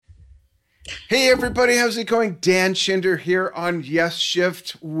Hey everybody, how's it going? Dan Schinder here on Yes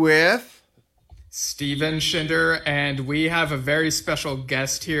Shift with Steven Schinder, and we have a very special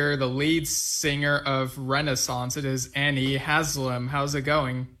guest here, the lead singer of Renaissance. It is Annie Haslam. How's it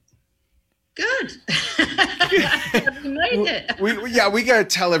going? Good. You made it. We got to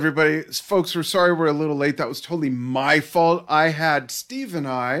tell everybody, folks, we're sorry we're a little late. That was totally my fault. I had Steve and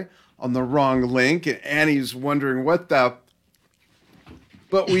I on the wrong link, and Annie's wondering what the...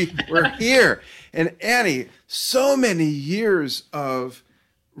 But we're here. And Annie, so many years of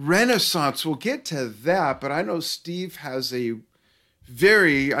Renaissance. We'll get to that, but I know Steve has a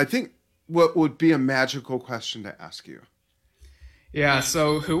very, I think, what would be a magical question to ask you. Yeah,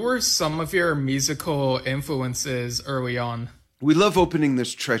 so who were some of your musical influences early on? We love opening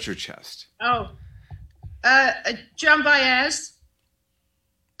this treasure chest. Oh, Joan Baez.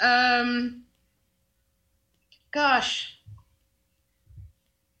 Gosh.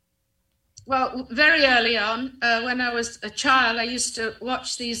 Well, very early on, when I was a child, I used to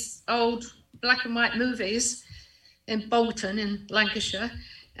watch these old black and white movies in Bolton in Lancashire.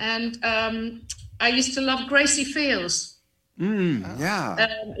 And I used to love Gracie Fields. Yeah.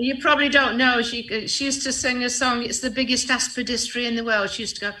 You probably don't know. She used to sing a song. It's the biggest aspidistry in the world. She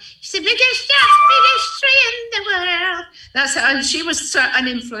used to go, "It's the biggest aspidistry in the world." That's how, and she was an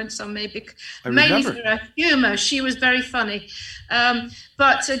influence on me because mainly for her humor. She was very funny.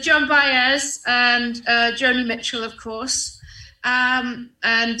 But Joan Baez and Joni Mitchell, of course, and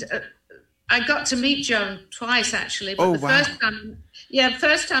I got to meet Joan twice actually. But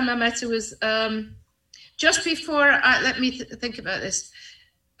first time I met her was. Just before, let me think about this.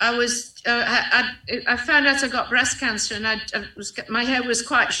 I found out I got breast cancer, and my hair was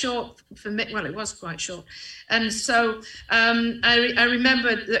quite short for me. Well, it was quite short, and so I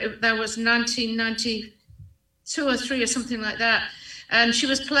remember that was 1992 or 3 or something like that, and she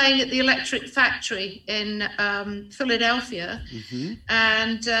was playing at the Electric Factory in Philadelphia,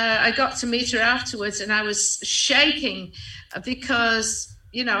 and I got to meet her afterwards, and I was shaking because.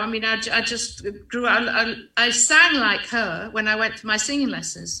 You know, I mean, I just grew up. I sang like her when I went for my singing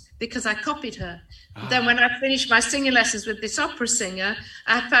lessons because I copied her. Then when I finished my singing lessons with this opera singer,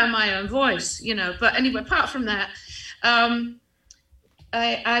 I found my own voice, you know. But anyway, apart from that, I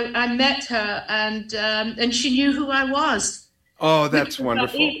met her and she knew who I was. Oh, that's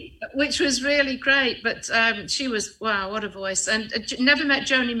wonderful. Which was really great. But she was, wow, what a voice. And never met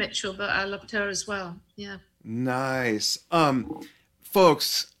Joni Mitchell, but I loved her as well. Yeah. Nice.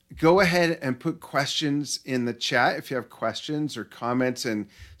 Folks, go ahead and put questions in the chat if you have questions or comments, and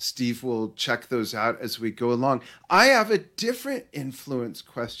Steve will check those out as we go along. I have a different influence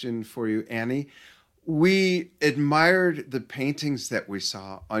question for you, Annie. We admired the paintings that we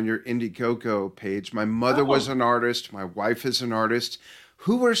saw on your Indiegogo page. My mother was an artist. My wife is an artist.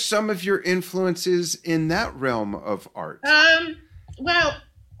 Who were some of your influences in that realm of art? Well,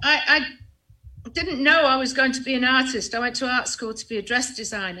 I didn't know I was going to be an artist. I went to art school to be a dress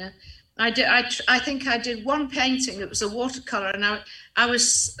designer. I think I did one painting. It was a watercolor, and I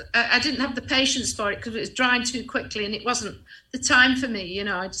didn't have the patience for it because it was drying too quickly, and it wasn't the time for me, you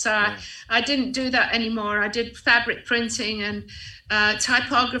know. So I didn't do that anymore. I did fabric printing and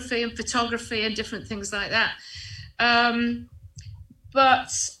typography and photography and different things like that.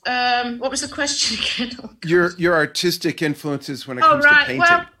 But what was the question again? Oh, your artistic influences when it comes to painting.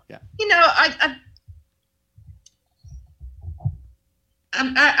 Well, you know,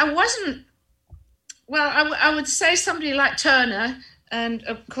 I wasn't. Well, I would say somebody like Turner and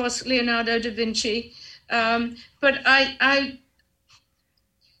of course Leonardo da Vinci, but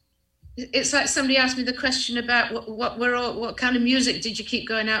it's like somebody asked me the question about what kind of music did you keep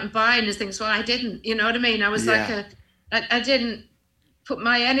going out and buying and things. Well, I didn't. You know what I mean? I was I didn't put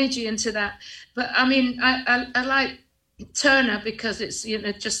my energy into that. But I mean, I like Turner because it's, you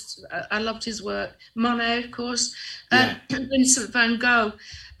know, just I loved his work. Monet, of course, Vincent van Gogh,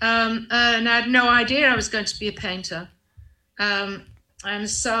 and I had no idea I was going to be a painter, and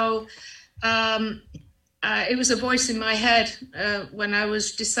so it was a voice in my head when I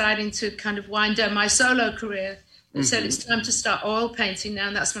was deciding to kind of wind down my solo career and said it's time to start oil painting now,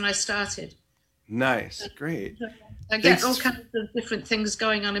 and that's when I started. Nice, great. I get all kinds of different things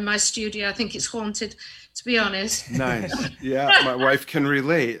going on in my studio. I think it's haunted, to be honest. Nice. Yeah, my wife can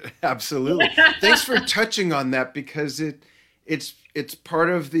relate. Absolutely. Thanks for touching on that because it's part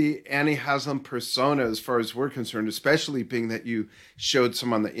of the Annie Haslam persona as far as we're concerned, especially being that you showed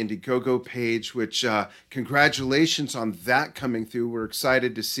some on the Indiegogo page, which congratulations on that coming through. We're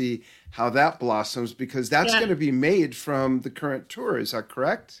excited to see how that blossoms because that's going to be made from the current tour. Is that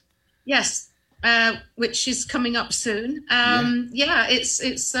correct? Yes. Which is coming up soon.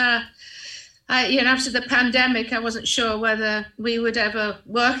 It's after the pandemic, I wasn't sure whether we would ever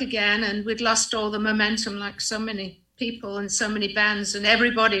work again, and we'd lost all the momentum, like so many people and so many bands, and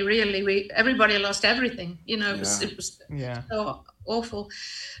everybody really, everybody lost everything. It was so awful.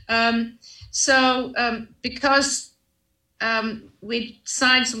 Because we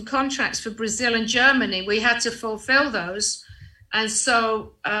signed some contracts for Brazil and Germany, we had to fulfill those. And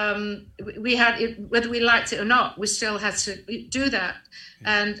so we had, whether we liked it or not, we still had to do that.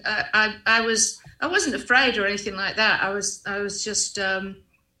 And I wasn't afraid or anything like that. I was just, I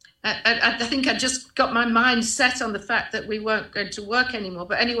think I just got my mind set on the fact that we weren't going to work anymore.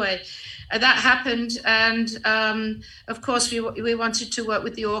 But anyway, that happened. And of course, we wanted to work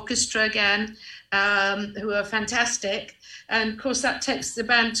with the orchestra again, who are fantastic. And of course, that takes the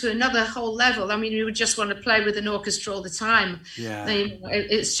band to another whole level. I mean, you would just want to play with an orchestra all the time. Yeah.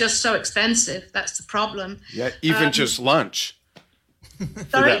 It's just so expensive. That's the problem. Yeah, even just lunch.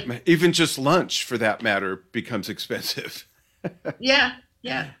 Even just lunch, for that matter, becomes expensive. Yeah.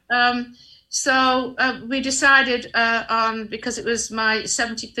 So we decided because it was my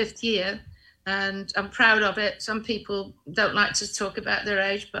 75th year, and I'm proud of it. Some people don't like to talk about their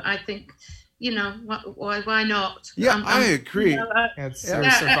age, but I think, why not? Yeah, I agree. It's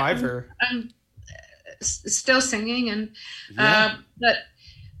a survivor. I'm still singing, and but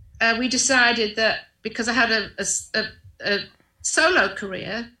we decided that because I had a solo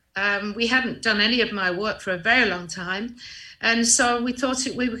career, we hadn't done any of my work for a very long time, and so we thought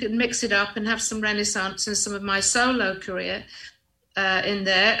we could mix it up and have some Renaissance and some of my solo career in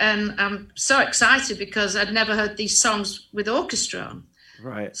there. And I'm so excited because I'd never heard these songs with orchestra on.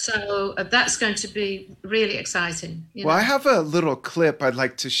 Right. So that's going to be really exciting. Well, I have a little clip I'd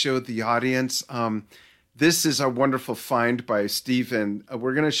like to show the audience. This is a wonderful find by Stephen.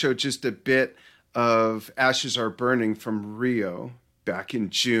 We're going to show just a bit of Ashes Are Burning from Rio back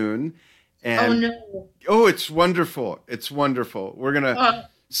in June. And, oh, it's wonderful. It's wonderful. We're going to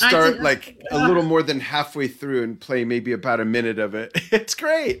start a little more than halfway through and play maybe about a minute of it. It's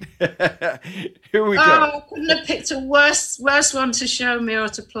great. Here we go. I couldn't have picked a worse one to show me or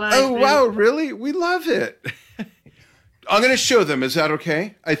to play. Oh, wow, really? We love it. I'm going to show them. Is that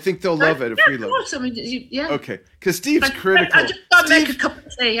okay? I think they'll love it if we love it. I mean, yeah. Okay, because Steve's critical. I just got to make a cup of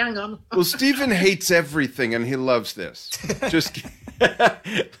tea. Hang on. Well, Stephen hates everything, and he loves this. Just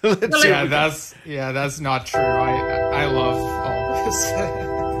that's not true. I love all this.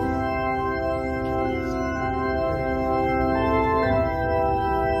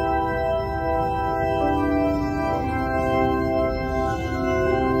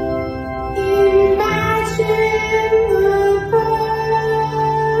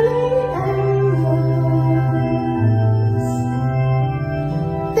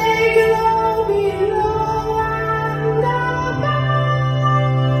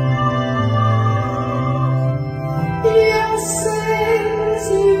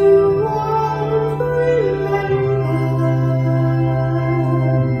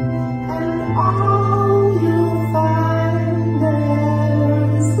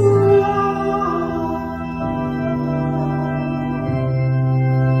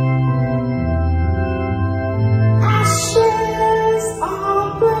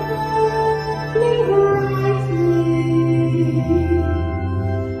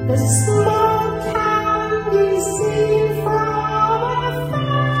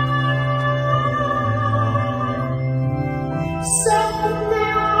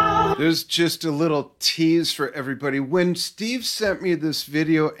 There's just a little tease for everybody. When Steve sent me this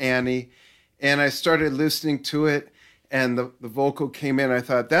video, Annie, and I started listening to it, and the vocal came in, I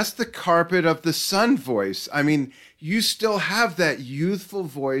thought, that's the Carpet of the Sun voice. I mean, you still have that youthful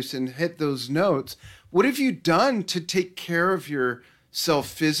voice and hit those notes. What have you done to take care of yourself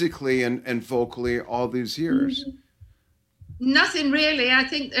physically and vocally all these years? Nothing really. I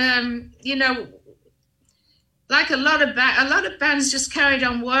think, like a lot of bands just carried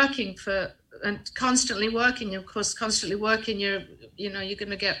on working and constantly working. Of course, constantly working, you're going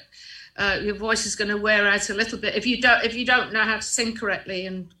to get your voice is going to wear out a little bit if you don't know how to sing correctly,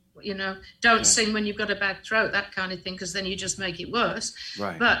 and don't sing when you've got a bad throat, that kind of thing, because then you just make it worse.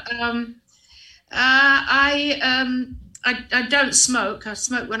 Right. But I don't smoke. I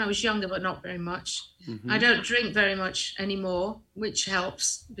smoked when I was younger, but not very much. Mm-hmm. I don't drink very much anymore, which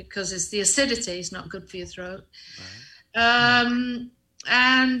helps because it's the acidity is not good for your throat. Right.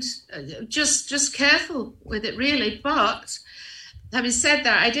 And just careful with it, really. But having said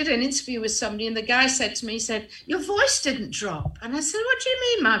that, I did an interview with somebody, and the guy said to me, he said, "Your voice didn't drop." And I said, "What do you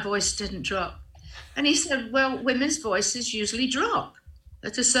mean my voice didn't drop?" And he said, "Well, women's voices usually drop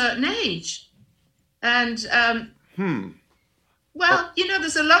at a certain age." And Well,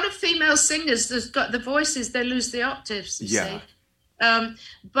 there's a lot of female singers that's got the voices, they lose the octaves, you see.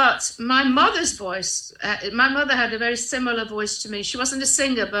 But my mother's voice, my mother had a very similar voice to me. She wasn't a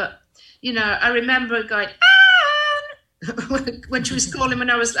singer, but, I remember going, when she was calling when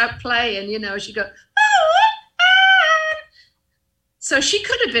I was out playing, she'd go, so she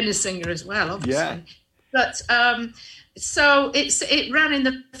could have been a singer as well, obviously. Yeah. But so it ran in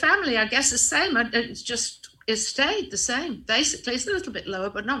the family, I guess, the same. It stayed the same. Basically, it's a little bit lower,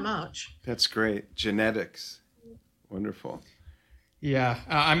 but not much. That's great. Genetics. Wonderful. Yeah.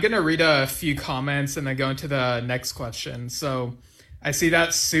 I'm going to read a few comments and then go into the next question. So I see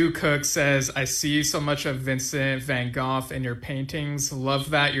that Sue Cook says, I see so much of Vincent van Gogh in your paintings.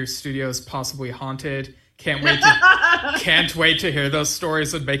 Love that your studio is possibly haunted. Can't wait to hear those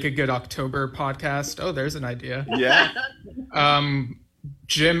stories. Would make a good October podcast. Oh, there's an idea. Yeah.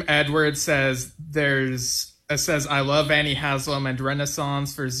 Jim Edwards says I love Annie Haslam and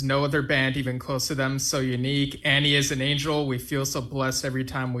Renaissance. There's no other band even close to them. So unique. Annie is an angel. We feel so blessed every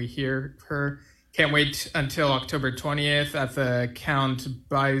time we hear her. Can't wait until October 20th at the Count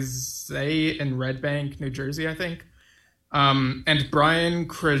Basie in Red Bank, New Jersey, I think. And Brian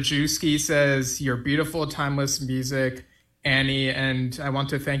Krajewski says, your beautiful, timeless music, Annie, and I want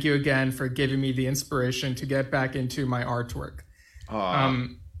to thank you again for giving me the inspiration to get back into my artwork.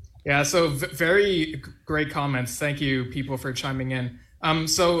 Yeah, so very great comments. Thank you, people, for chiming in.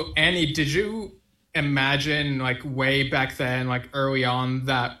 So, Annie, did you imagine, like, way back then, like, early on,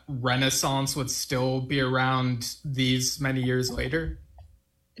 that Renaissance would still be around these many years later?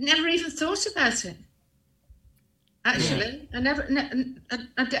 Never even thought about it. Actually,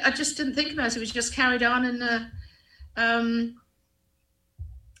 I just didn't think about it. We just carried on, and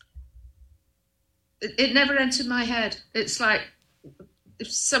it never entered my head. It's like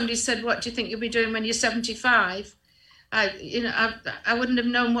if somebody said, "What do you think you'll be doing when you're 75?" I wouldn't have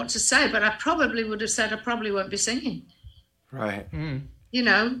known what to say, but I probably would have said I probably won't be singing. Right.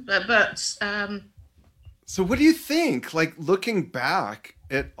 But so what do you think? Like, looking back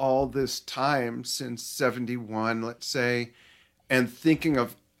at all this time since 71, let's say, and thinking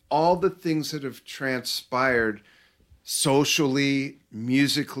of all the things that have transpired socially,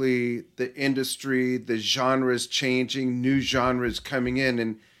 musically, the industry, the genres changing, new genres coming in,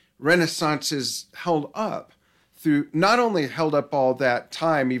 and Renaissance is held up through, not only held up all that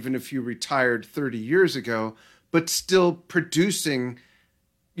time, even if you retired 30 years ago, but still producing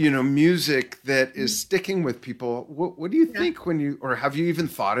music that is sticking with people. What do you think or have you even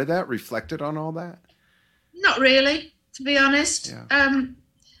thought of that, reflected on all that? Not really, to be honest. Yeah.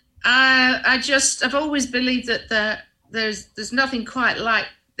 I've always believed that there's nothing quite like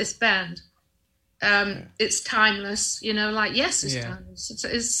this band. It's timeless, like, yes, it's timeless.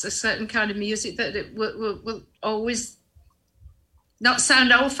 It's a certain kind of music that it will always not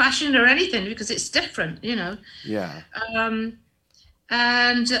sound old fashioned or anything because it's different, Yeah.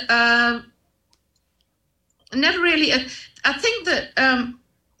 And never really. I think that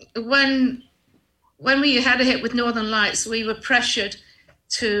when we had a hit with Northern Lights, we were pressured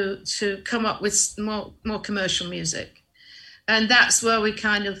to come up with more commercial music, and that's where we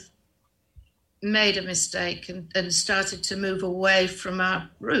kind of made a mistake and started to move away from our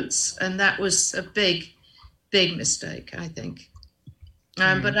roots, and that was a big mistake, I think.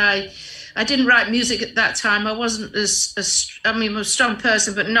 But I didn't write music at that time. I wasn't I'm a strong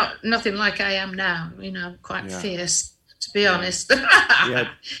person, but nothing like I am now. Quite fierce, to be honest.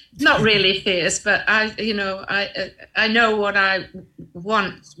 Not really fierce, but I know what I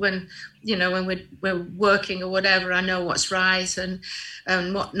want when we're working or whatever. I know what's right and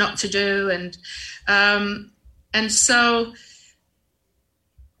what not to do, and so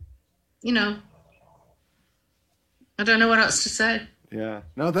I don't know what else to say. Yeah,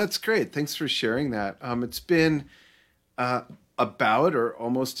 no, that's great. Thanks for sharing that. It's been about or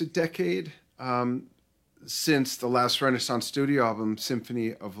almost a decade since the last Renaissance studio album,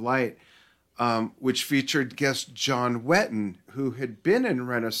 Symphony of Light, which featured guest John Wetton, who had been in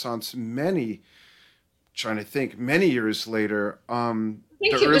Renaissance many years later, the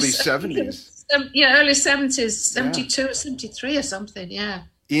early 70s. Early 70s, 72 or 73 or something, yeah.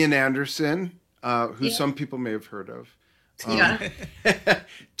 Ian Anderson, who some people may have heard of.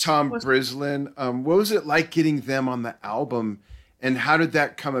 Tom Brislin. What was it like getting them on the album, and how did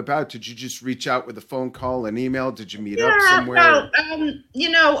that come about? Did you just reach out with a phone call, an email? Did you meet up somewhere?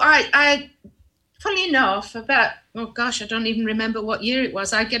 No, I funny enough, I don't even remember what year it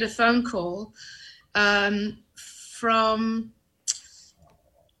was. I get a phone call from,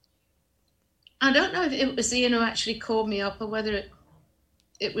 I don't know if it was Ian who actually called me up or whether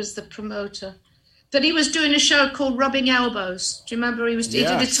it was the promoter. that he was doing a show called Rubbing Elbows. Do you remember he did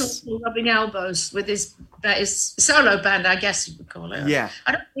a tour called Rubbing Elbows with his solo band, I guess you would call it. Yeah.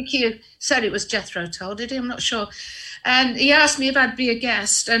 I don't think he said it was Jethro Tull, did he? I'm not sure. And he asked me if I'd be a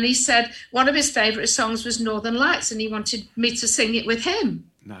guest, and he said one of his favourite songs was Northern Lights, and he wanted me to sing it with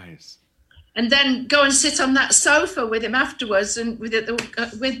him. Nice. And then go and sit on that sofa with him afterwards, and with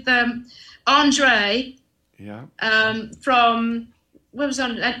Andre. Yeah. From what was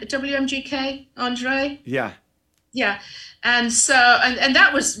on WMGK, Andre. Yeah. Yeah, and so and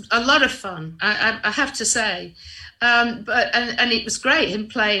that was a lot of fun. I have to say, but it was great him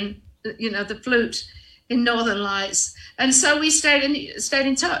playing, the flute in Northern Lights, and so we stayed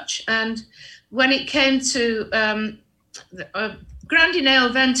in touch. And when it came to Grandi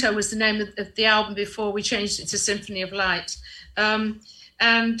Nel Vento was the name of the album before we changed it to Symphony of Light,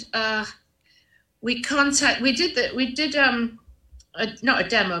 we did not a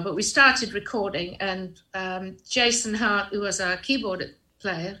demo, but we started recording, and Jason Hart, who was our keyboard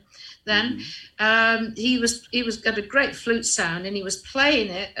player then, he was got a great flute sound, and he was playing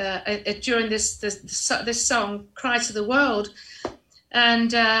it during this song "Cry to the World,"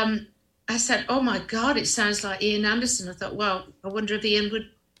 and I said, "Oh my God, it sounds like Ian Anderson." I thought, well, I wonder if Ian would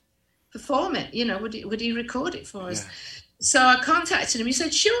perform it. Would he record it for us? Yeah. So I contacted him. He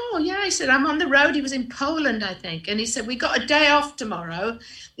said, sure, yeah. He said, I'm on the road. He was in Poland, I think. And he said, we got a day off tomorrow.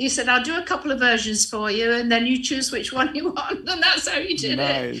 He said, I'll do a couple of versions for you, and then you choose which one you want. And that's how he did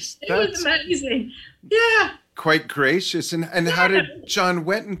it. It was amazing. Yeah. Quite gracious. And how did John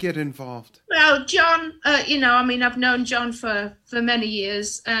Wetton get involved? Well, John, I've known John for many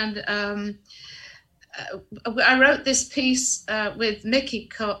years. And I wrote this piece with Mickey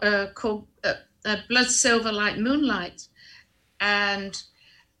called Blood Silver Like Moonlight. And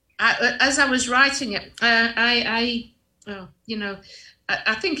as I was writing it, I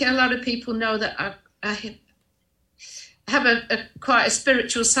think a lot of people know that I have quite a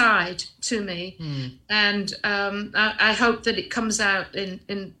spiritual side to me, and I hope that it comes out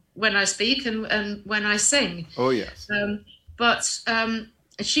in when I speak and when I sing. Oh yes.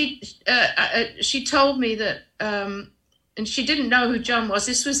 She told me that, and she didn't know who John was.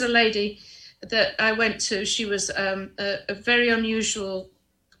 This was a lady that I went to. She was a very unusual,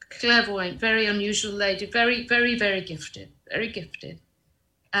 clairvoyant, very unusual lady, very, very, very gifted,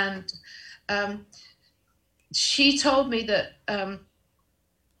 and she told me that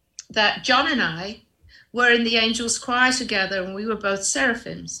that John and I were in the Angels Choir together, and we were both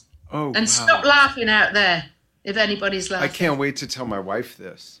seraphims. Oh, and wow. Stop laughing out there if anybody's laughing. I can't wait to tell my wife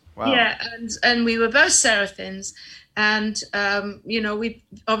this. Wow. Yeah, and we were both seraphims. And, we've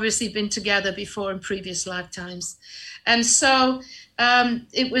obviously been together before in previous lifetimes. And so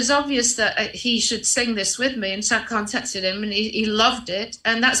it was obvious that he should sing this with me. And so I contacted him, and he loved it.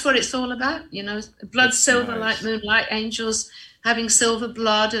 And that's what it's all about, blood silver like moonlight, angels having silver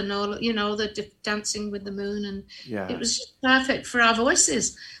blood, and all, the dancing with the moon. And it was just perfect for our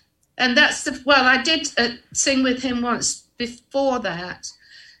voices. And that's I did sing with him once before that.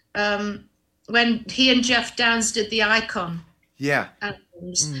 When he and Jeff Downs did the Icon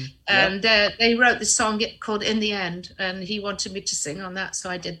albums, and they wrote this song called "In the End," and he wanted me to sing on that, so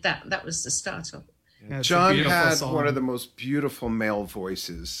I did that. That was the start of. Yeah, John had one of the most beautiful male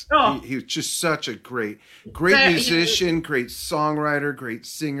voices. Oh. He was just such a great musician, great songwriter, great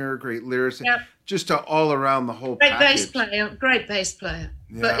singer, great lyricist, just all around the whole great package. Great bass player.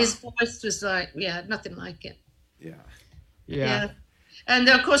 Yeah. But his voice was like, nothing like it. Yeah. And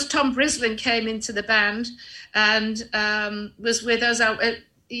of course, Tom Brislin came into the band and was with us.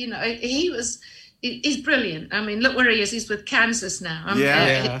 He's brilliant. I mean, look where he is. He's with Kansas now.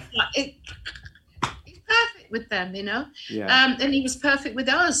 He's perfect with them, Yeah. And he was perfect with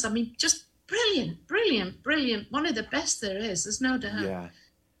us. I mean, just brilliant. One of the best there is. There's no doubt.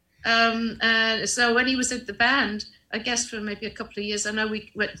 Yeah. So when he was at the band, I guess for maybe a couple of years, I know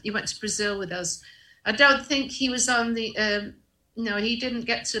he went to Brazil with us. I don't think he was on the. No, he didn't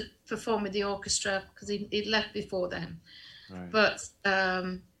get to perform with the orchestra because he'd left before then. Right. But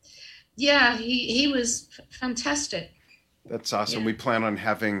he was fantastic. That's awesome. Yeah. We plan on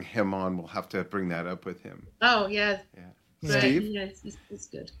having him on. We'll have to bring that up with him. Oh yeah. Steve? Yeah, it's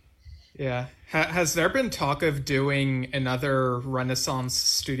good. Yeah. Has there been talk of doing another Renaissance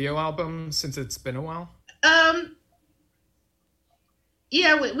studio album since it's been a while?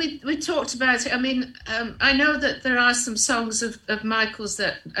 Yeah, we talked about it. I mean, I know that there are some songs of Michael's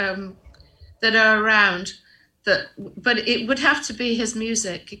that are around, but it would have to be his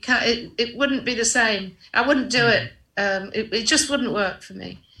music. It wouldn't be the same. I wouldn't do it. It just wouldn't work for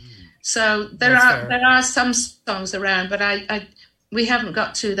me. So there are some songs around, but we haven't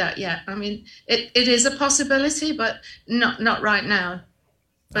got to that yet. I mean, it is a possibility, but not right now.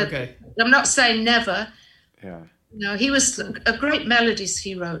 But Okay. I'm not saying never. Yeah. No, he was a great melodies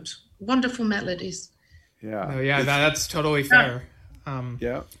he wrote. Wonderful melodies. Yeah. Oh, yeah, that's totally fair.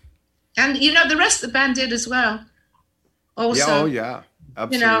 Yeah. And, the rest of the band did as well. Also, Yeah. Oh,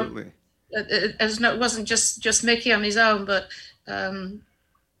 yeah. Absolutely. It wasn't just Mickey on his own, but I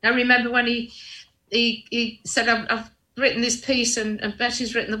remember when he said, I've written this piece and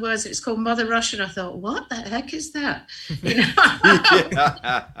Betty's written the words. It's called Mother Russia. And I thought, what the heck is that? Yeah.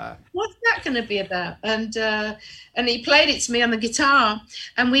 What's that going to be about? And he played it to me on the guitar,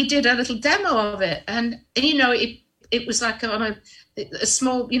 and we did a little demo of it. And it was like on a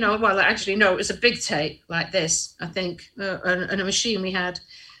small, well, actually, no, it was a big tape like this, I think, and a machine we had.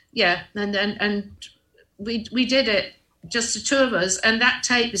 Yeah, and we did it, just the two of us, and that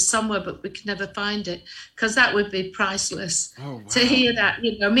tape is somewhere, but we can never find it, because that would be priceless. Oh, wow. To hear that,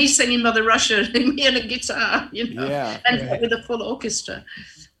 me singing Mother Russia and me on a guitar, Yeah. and with a full orchestra.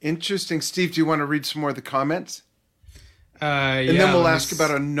 Interesting. Steve, do you want to read some more of the comments? And And then we'll ask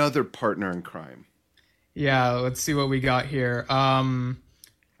about another partner in crime. Yeah, let's see what we got here.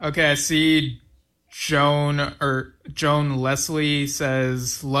 Okay, I see Joan Leslie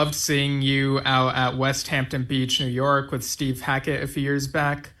says, loved seeing you out at West Hampton Beach, New York with Steve Hackett a few years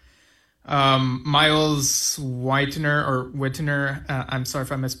back. Miles Whitner, I'm sorry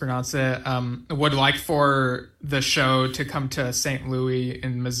if I mispronounced it, would like for the show to come to St. Louis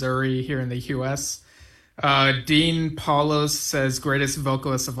in Missouri here in the US. Dean Paulos says, greatest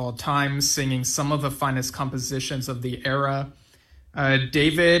vocalist of all time, singing some of the finest compositions of the era.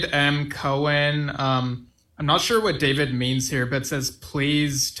 David M. Cohen, I'm not sure what David means here, but says,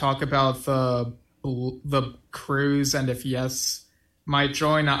 please talk about the cruise, and if yes, might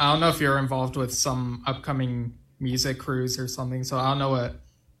join. I don't know if you're involved with some upcoming music cruise or something, so I don't know what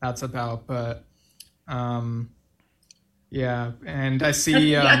that's about, but yeah. And I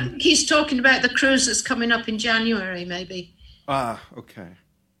see I think he's talking about the cruise that's coming up in January, maybe. Ah, okay.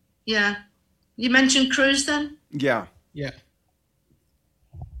 Yeah. You mentioned cruise then? Yeah. yeah.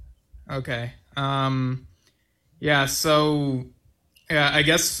 Okay. Yeah, so I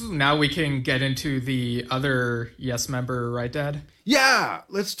guess now we can get into the other Yes member, right, Dad? Yeah.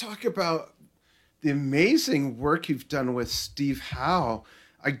 Let's talk about the amazing work you've done with Steve Howe.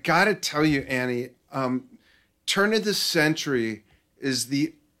 I got to tell you, Annie, Turn of the Century is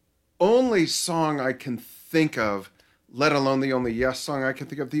the only song I can think of, let alone the only Yes song I can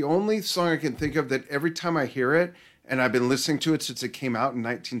think of, the only song I can think of that every time I hear it, and I've been listening to it since it came out in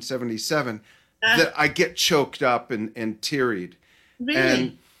 1977, that I get choked up and tearied. Really?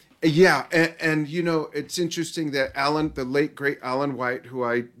 And yeah, and it's interesting that the late great Alan White, who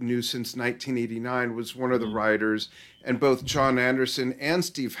I knew since 1989, was one of the writers, and both John Anderson and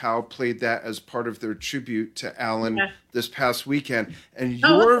Steve Howe played that as part of their tribute to Alan this past weekend. And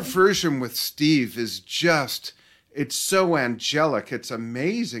your version with Steve is just, it's so angelic. It's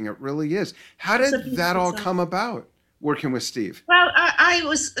amazing. It really is. How did that all come about, working with Steve? Well, I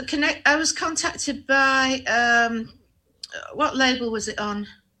was contacted by, what label was it on?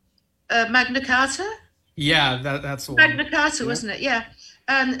 Magna Carta? Yeah, that's the one. Magna Carta, wasn't it? Yeah.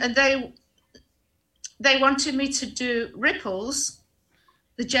 And they wanted me to do Ripples,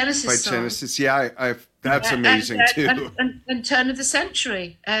 the Genesis By song. Genesis, yeah, that's amazing too. And Turn of the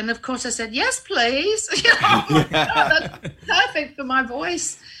Century. And of course I said, yes, please. Oh, that's perfect for my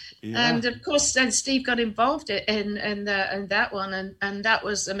voice. Yeah. And of course then Steve got involved in that one, and that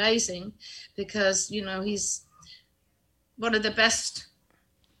was amazing, because he's one of the best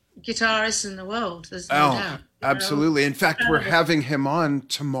guitarists in the world. There's no doubt. Absolutely. In fact, we're having him on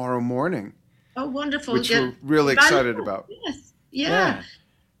tomorrow morning. Oh, wonderful! Which we're really excited about. Yes, yeah.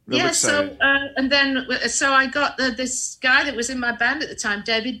 Really excited. So I got this guy that was in my band at the time,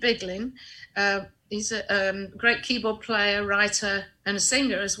 David Bigling. He's a great keyboard player, writer, and a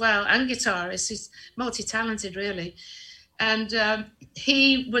singer as well, and guitarist. He's multi-talented, really. And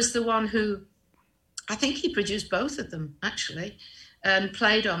he was the one who, I think he produced both of them, actually, and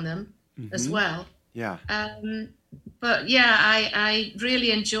played on them as well. Yeah. But yeah, I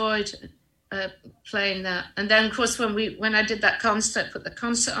really enjoyed playing that. And then, of course, when I did that concert, put the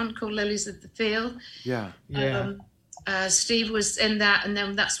concert on called Lilies of the Field. Yeah. Steve was in that, and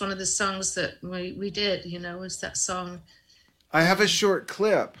then that's one of the songs that we did, was that song. I have a short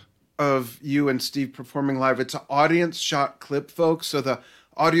clip of you and Steve performing live. It's an audience shot clip, folks, so the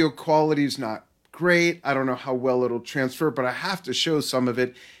audio quality is not great. I don't know how well it'll transfer, but I have to show some of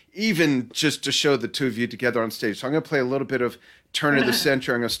it, even just to show the two of you together on stage. So I'm going to play a little bit of Turn of the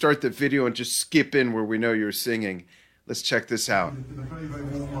Century. I'm going to start the video and just skip in where we know you're singing. Let's check this out.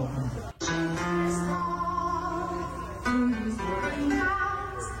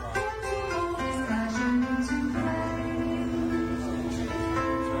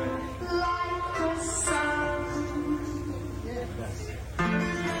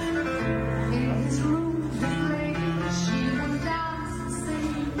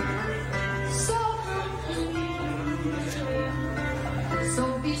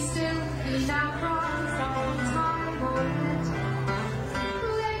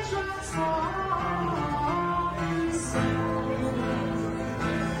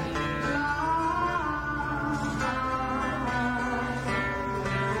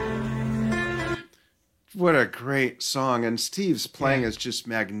 What a great song. And Steve's playing is just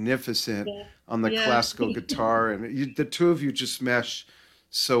magnificent on the classical guitar. And the two of you just mesh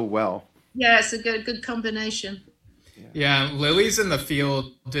so well. Yeah, it's a good combination. Yeah, Lilies in the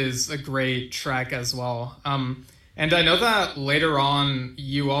Field is a great track as well. And I know that later on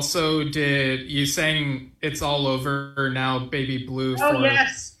you sang It's All Over Now, Baby Blue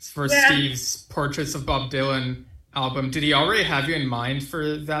for Steve's Portraits of Bob Dylan album. Did he already have you in mind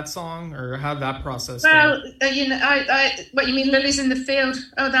for that song, or how did that process go? What you mean, Lilies in the Field?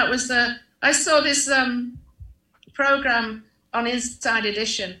 Oh, that was I saw this program on Inside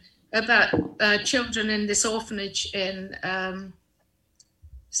Edition about children in this orphanage in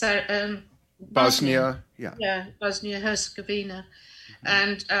Bosnia. Bosnia-Herzegovina.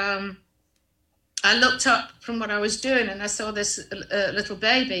 And I looked up from what I was doing, and I saw this little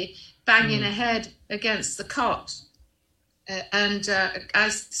baby banging her head against the cot. And I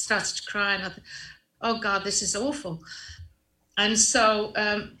started to cry, and I thought, oh, God, this is awful. And so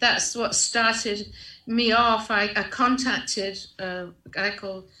that's what started me off. I contacted a guy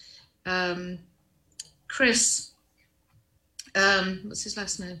called Chris. What's his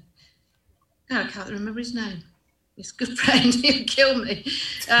last name? I can't remember his name. He's a good friend. He'll kill me.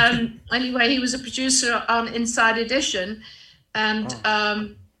 Anyway, he was a producer on Inside Edition, and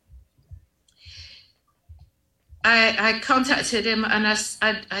I contacted him, and I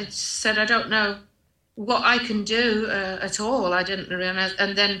said, I don't know what I can do at all. I didn't realize.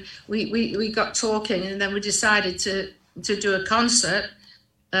 And then we got talking, and then we decided to do a concert,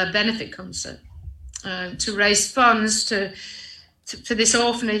 a benefit concert, to raise funds for this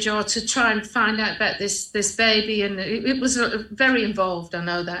orphanage, or to try and find out about this baby. And it was very involved. I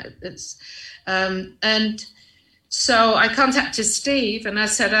know that and so I contacted Steve, and I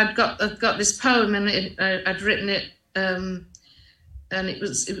said I've got this poem, and I'd written it, and it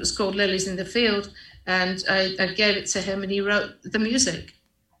was called Lilies in the Field, and I gave it to him, and he wrote the music.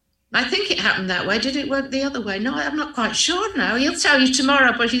 I think it happened that way. Did it work the other way? No, I'm not quite sure now. He'll tell you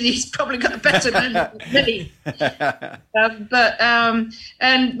tomorrow, but he's probably got a better memory than me.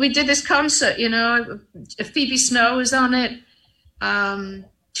 And we did this concert, Phoebe Snow was on it,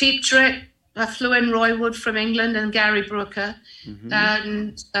 Cheap Trick, I flew in Roy Wood from England, and Gary Brooker,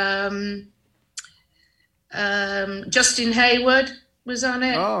 and Justin Hayward was on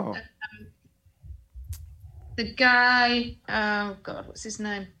it. Oh. The guy, oh God, what's his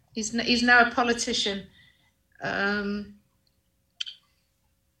name? He's now a politician. Can't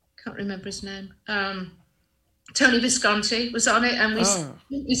remember his name. Tony Visconti was on it, and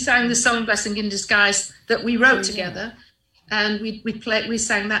we sang the song "Blessing in Disguise" that we wrote together. And we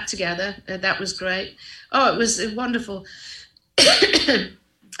sang that together. That was great. Oh, it was wonderful.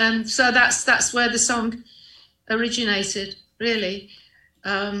 And so that's where the song originated, really.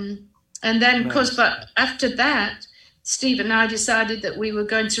 And then, of course, but after that, Steve and I decided that we were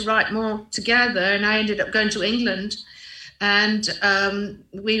going to write more together, and I ended up going to England, and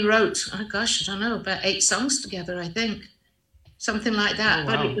we wrote, about 8 songs together, I think, something like that. Oh,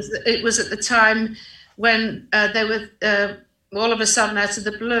 wow. But it was at the time when they were all of a sudden, out of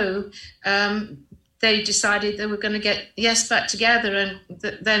the blue, they decided they were going to get Yes back together, and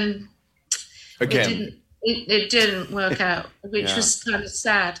then again it didn't work out, which was kind of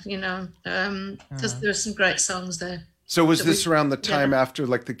sad, because there were some great sons there. So was this around the time after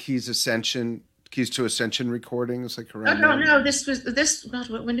like the Keys to Ascension recordings, like around? No. This was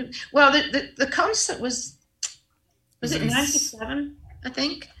when. The concert was it 97?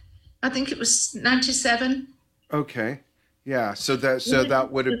 I think it was 97. Okay. Yeah, so that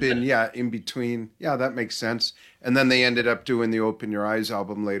would have been in between. Yeah, that makes sense. And then they ended up doing the Open Your Eyes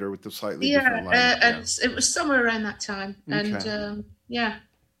album later with the slightly different lineup. It was somewhere around that time. Okay. And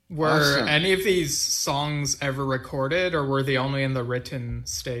Were any of these songs ever recorded, or were they only in the written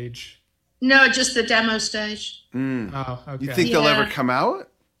stage? No, just the demo stage. Oh, okay. You think they'll ever come out?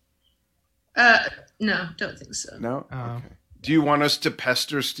 No, don't think so. No? Okay. Do you want us to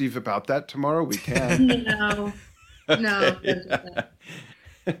pester Steve about that tomorrow? We can. No. No, don't do that.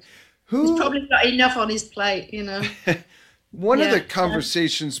 He's Who? probably got enough on his plate, you know. One of Yeah. the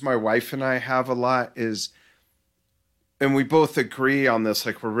conversations my wife and I have a lot is, and we both agree on this,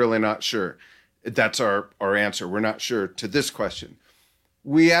 like we're really not sure. That's our answer. We're not sure to this question.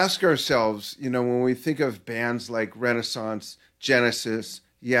 We ask ourselves, you know, when we think of bands like Renaissance, Genesis,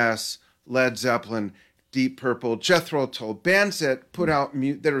 Yes, Led Zeppelin, Deep Purple, Jethro Tull, bands that put out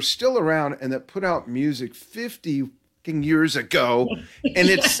that are still around and that put out music 50 fucking years ago, and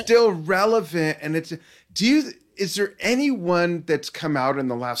it's still relevant. And is there anyone that's come out in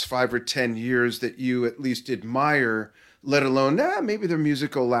the last 5 or 10 years that you at least admire? Let alone, maybe their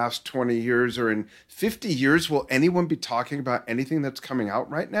music will last 20 years, or in 50 years, will anyone be talking about anything that's coming out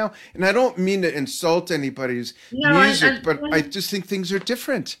right now? And I don't mean to insult anybody's music, but I just think things are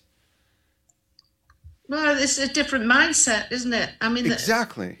different. Well, it's a different mindset, isn't it? I mean,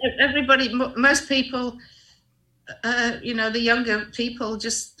 exactly. Everybody, most people, you know, the younger people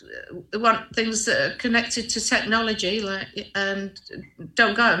just want things that are connected to technology, and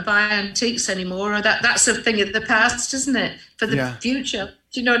don't go out and buy antiques anymore. Or that's a thing of the past, isn't it? For the future.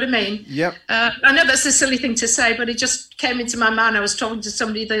 Do you know what I mean? Yep. I know that's a silly thing to say, but it just came into my mind. I was talking to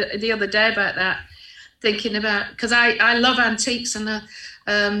somebody the other day about that, thinking about, because I love antiques, and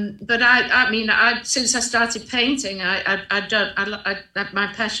but I mean, since I started painting, my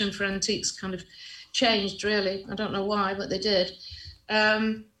passion for antiques kind of changed, really. I don't know why, but they did.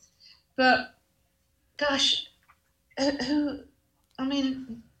 But gosh, I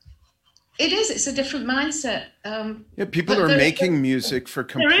mean, it's a different mindset. People are making music for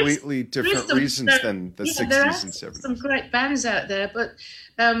completely different reasons than the 60s and 70s. Some great bands out there, but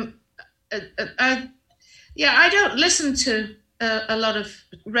I don't listen to a lot of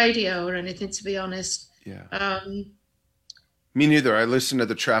radio or anything, to be honest. Yeah. Me neither. I listen to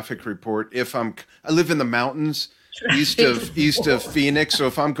the traffic report. I live in the mountains east of Phoenix, so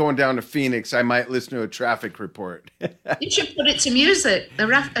if I'm going down to Phoenix, I might listen to a traffic report. You should put it to music. A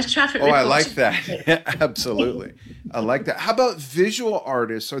traffic report. Oh, I like that. Absolutely, I like that. How about visual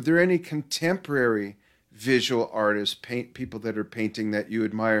artists? Are there any contemporary visual artists, people that are painting that you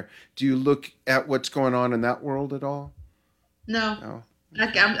admire? Do you look at what's going on in that world at all? No.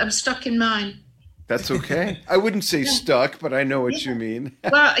 I'm stuck in mine. That's okay. I wouldn't say stuck, but I know what you mean.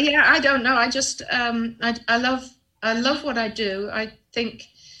 Well, yeah, I don't know. I just I love what I do. I think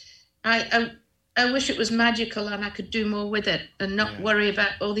I wish it was magical and I could do more with it and not worry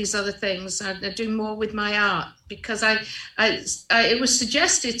about all these other things. I do more with my art, because it was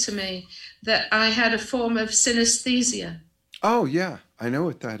suggested to me that I had a form of synesthesia. Oh, yeah. I know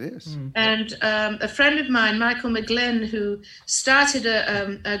what that is. Mm. And a friend of mine, Michael McGlynn, who started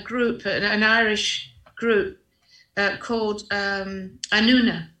a group, an Irish group called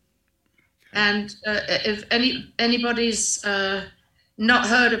Anuna. And if anybody's not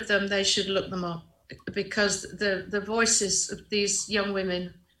heard of them, they should look them up, because the voices of these young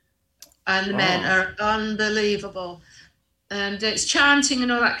women and the men are unbelievable. And it's chanting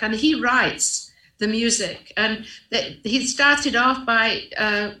and all that kind of. He writes the music, and he started off by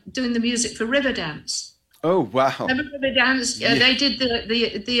doing the music for Riverdance. Oh, wow! Remember Riverdance? They did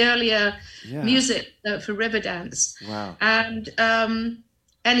the earlier music for Riverdance. Wow!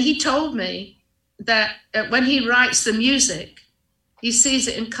 And he told me that when he writes the music, he sees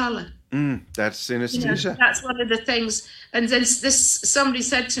it in color. That's synesthesia. You know, that's one of the things. And then somebody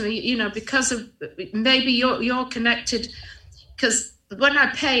said to me, you know, because of maybe you're connected, because when I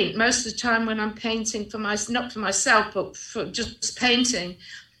paint, most of the time when I'm painting not for myself, but for just painting,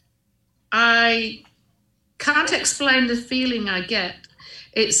 I can't explain the feeling I get.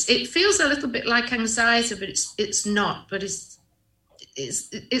 It feels a little bit like anxiety, but it's not. But it's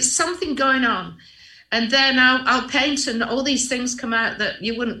something going on. And then I'll paint, and all these things come out that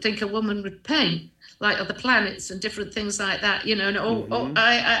you wouldn't think a woman would paint, like other planets and different things like that, you know. And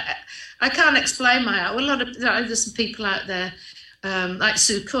I can't explain my art. Well, there's some people out there, like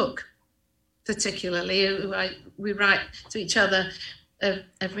Sue Cook, particularly, who we write to each other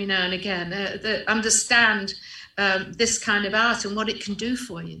every now and again, that understand this kind of art and what it can do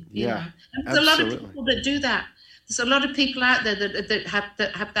for you. You know? And there's a lot of people that do that. There's a lot of people out there that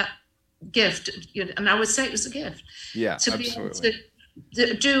have that gift, and I would say it was a gift. Yeah, to absolutely. be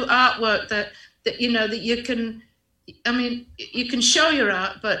able to do artwork that you know that you can. I mean, you can show your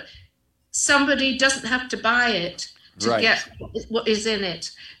art, but somebody doesn't have to buy it to get what is in it.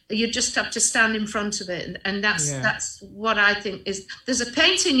 You just have to stand in front of it, and that's what I think is. There's a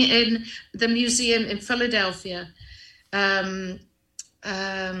painting in the museum in Philadelphia. What's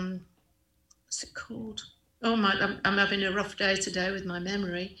it called? Oh my! I'm having a rough day today with my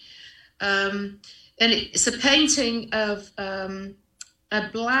memory. and it's a painting of a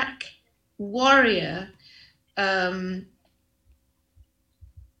black warrior, and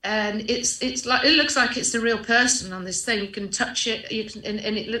it's like, it looks like it's a real person on this thing. You can touch it,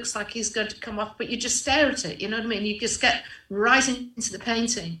 and it looks like he's going to come off, but you just stare at it. You know what I mean? You just get right into the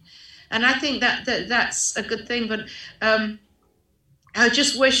painting, and I think that's a good thing. But I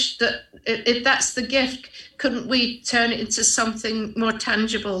just wish that if that's the gift, couldn't we turn it into something more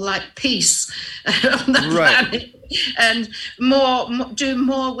tangible, like peace on the planet, and do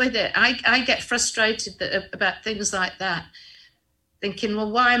more with it? I get frustrated about things like that, thinking, well,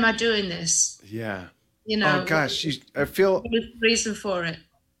 why am I doing this? Yeah. You know. Oh gosh, I feel there's a reason for it.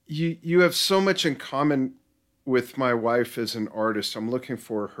 You have so much in common with my wife as an artist. I'm looking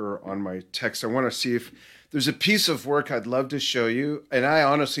for her on my text. I want to see if there's a piece of work I'd love to show you, and I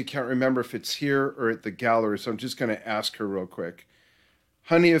honestly can't remember if it's here or at the gallery, so I'm just going to ask her real quick.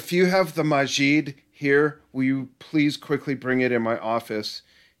 Honey, if you have the Majid here, will you please quickly bring it in my office?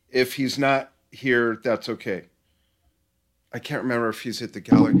 If he's not here, that's okay. I can't remember if he's at the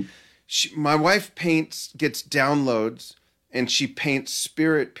gallery. My wife gets downloads, and she paints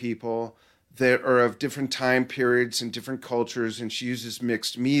spirit people that are of different time periods and different cultures, and she uses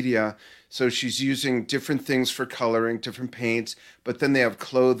mixed media. So she's using different things for coloring, different paints, but then they have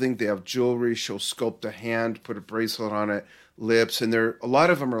clothing, they have jewelry. She'll sculpt a hand, put a bracelet on it, lips, and a lot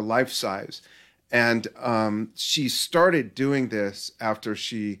of them are life size. And she started doing this after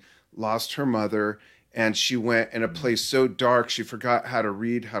she lost her mother, and she went in a place so dark she forgot how to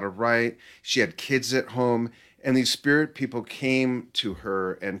read, how to write. She had kids at home, and these spirit people came to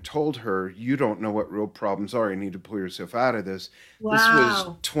her and told her, you don't know what real problems are. You need to pull yourself out of this. Wow. This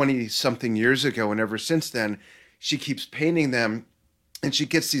was 20-something years ago, and ever since then, she keeps painting them, and she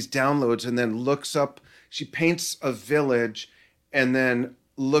gets these downloads and then looks up. She paints a village and then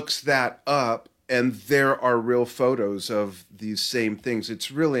looks that up, and there are real photos of these same things.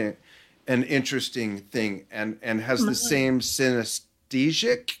 It's really an interesting thing, and has the same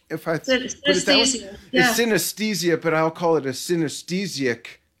synesthesic, if I put it that way. Yeah. It's synesthesia, but I'll call it a synesthesic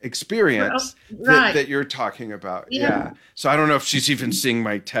experience Right. that you're talking about. Yeah. So I don't know if she's even seeing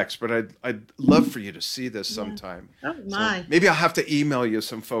my text, but I'd love for you to see this sometime. Oh my! So maybe I'll have to email you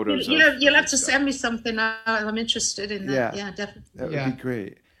some photos. You'll have to send me something. I'm interested in that. Yeah, definitely. That would be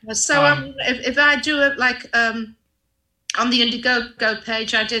great. So if I do it like on the Indiegogo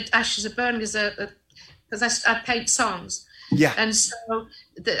page, I did Ashes Are Burning because I paint songs. Yeah. And so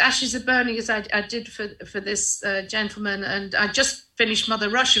the Ashes Are Burning as I did for this gentleman, and I just finished Mother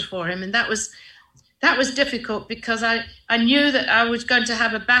Russia for him, and that was difficult because I knew that I was going to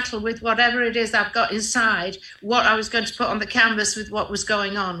have a battle with whatever it is I've got inside, what I was going to put on the canvas with what was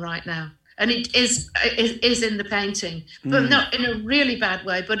going on right now. And it is in the painting, but not in a really bad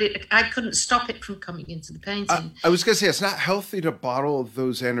way. But I couldn't stop it from coming into the painting. I was going to say, it's not healthy to bottle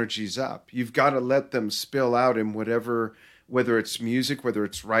those energies up. You've got to let them spill out in whatever, whether it's music, whether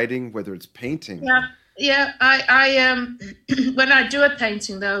it's writing, whether it's painting. Yeah. I when I do a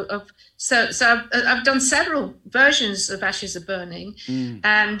painting though so I've done several versions of Ashes Are Burning,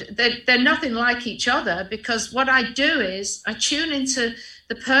 and they're nothing like each other, because what I do is I tune into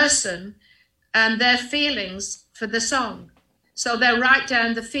the person and their feelings for the song. So they'll write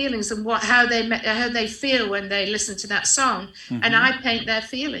down the feelings and how they feel when they listen to that song, and I paint their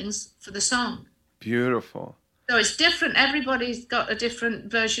feelings for the song. Beautiful. So it's different. Everybody's got a different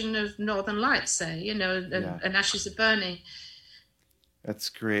version of Northern Lights, say, and Ashes Are Burning. That's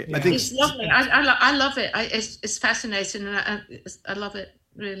great. Yeah. I think It's lovely. I love it. It's fascinating, and I love it,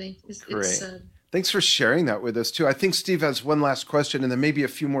 really. Great. Thanks for sharing that with us, too. I think Steve has one last question, and then maybe a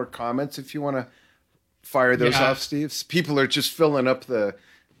few more comments if you want to fire those off, Steve. People are just filling up the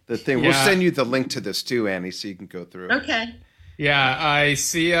thing. Yeah. We'll send you the link to this, too, Annie, so you can go through it. Okay. Yeah, I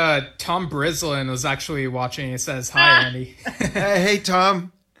see Tom Brislin was actually watching. He says, hi, Annie. Hey,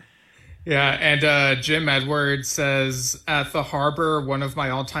 Tom. Yeah, and Jim Edwards says, at the harbor, one of my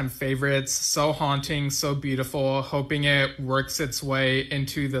all-time favorites, so haunting, so beautiful, hoping it works its way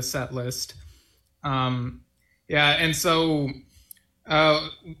into the set list. And so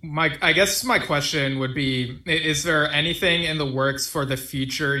I guess my question would be, is there anything in the works for the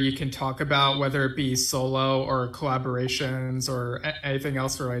future you can talk about, whether it be solo or collaborations or anything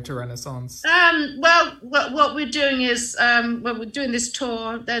else related to Renaissance? Well, what we're doing is, we're doing this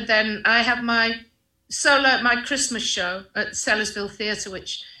tour, then I have my Christmas show at Sellersville Theatre,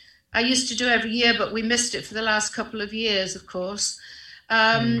 which I used to do every year, but we missed it for the last couple of years, of course.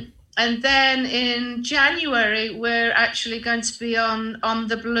 And then in January, we're actually going to be on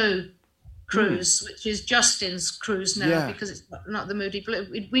the Blue cruise, which is Justin's cruise now, because it's not the Moody Blues.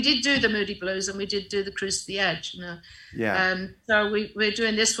 We did do the Moody Blues, and we did do the Cruise to the Edge, so we're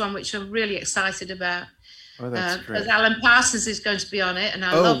doing this one, which I'm really excited about. Oh, that's great. Alan Parsons is going to be on it, and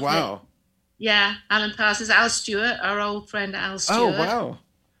I love it. Yeah, Alan Parsons, Al Stewart, our old friend Al Stewart. Oh, wow.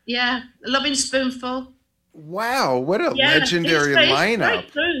 Yeah, Loving Spoonful. Wow, what a legendary lineup!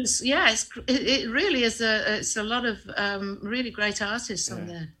 Great cruise. Yeah, it really is it's a lot of really great artists on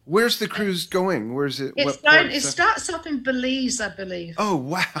there. Where's the cruise going? Where's it? It starts off in Belize, I believe. Oh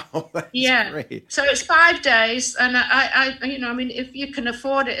wow, that's great. So it's 5 days, and I if you can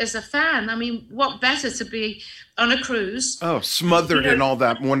afford it as a fan, I mean, what better to be on a cruise? Oh, smothered in all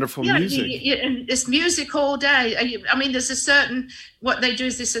that wonderful music. And it's music all day. I mean, there's what they do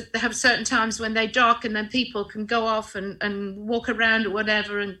is they have certain times when they dock, and then people can go off and walk around or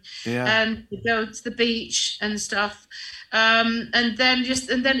whatever, and go to the beach and stuff. And then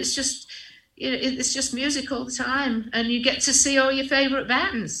it's just music all the time, and you get to see all your favorite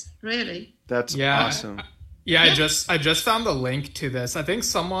bands. Really, that's awesome. Yeah, I just found the link to this. I think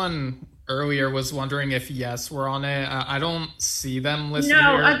someone earlier was wondering if Yes were on it. I don't see them listed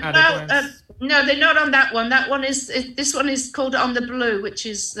here. No, they're not on that one. That one this one is called On the Blue, which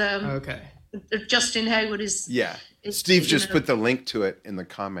is Justin Hayward is. Yeah, Steve just put the link to it in the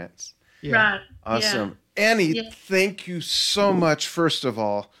comments. Yeah. Right. Awesome. Yeah. Annie, thank you so much, first of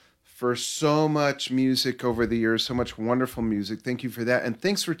all, for so much music over the years, so much wonderful music. Thank you for that. And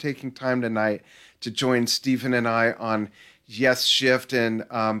thanks for taking time tonight to join Stephen and I on Yes Shift. And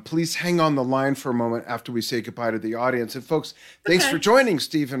please hang on the line for a moment after we say goodbye to the audience. And folks, thanks for joining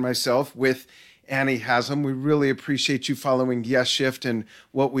Steve and myself with Annie Haslam. We really appreciate you following Yes Shift and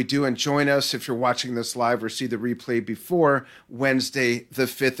what we do. And join us if you're watching this live or see the replay before Wednesday the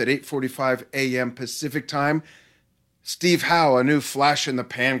 5th at 8:45 a.m. Pacific time. Steve Howe, a new flash in the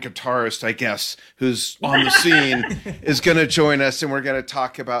pan guitarist, I guess, who's on the scene, is going to join us, and we're going to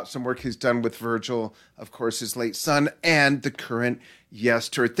talk about some work he's done with Virgil, of course, his late son, and the current Yes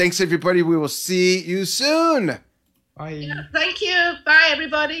tour. Thanks, everybody. We will see you soon. Bye. Yeah, thank you. Bye,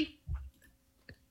 everybody.